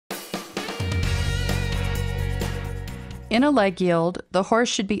In a leg yield, the horse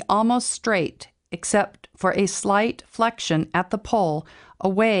should be almost straight, except for a slight flexion at the pole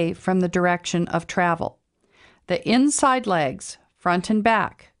away from the direction of travel. The inside legs, front and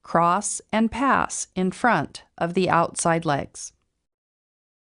back, cross and pass in front of the outside legs.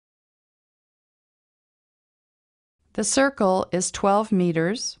 The circle is 12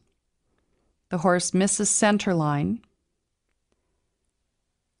 meters. The horse misses center line.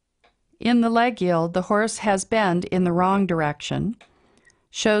 In the leg yield, the horse has bend in the wrong direction,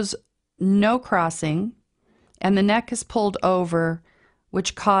 shows no crossing, and the neck is pulled over,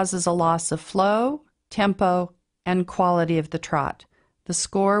 which causes a loss of flow, tempo, and quality of the trot. The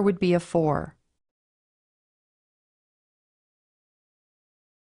score would be a 4.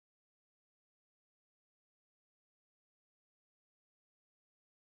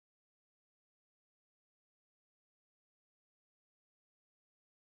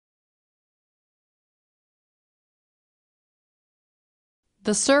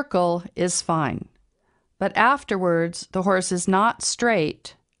 The circle is fine, but afterwards the horse is not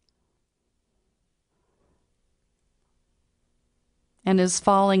straight and is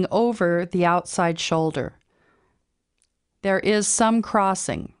falling over the outside shoulder. There is some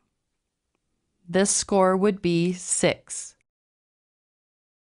crossing. This score would be 6.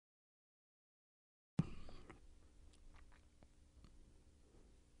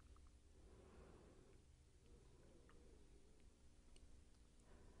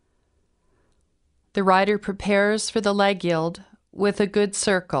 The rider prepares for the leg yield with a good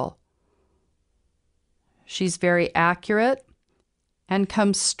circle. She's very accurate and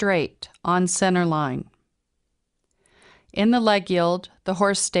comes straight on center line. In the leg yield, the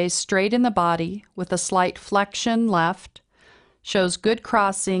horse stays straight in the body with a slight flexion left, shows good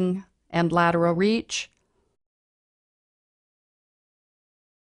crossing and lateral reach,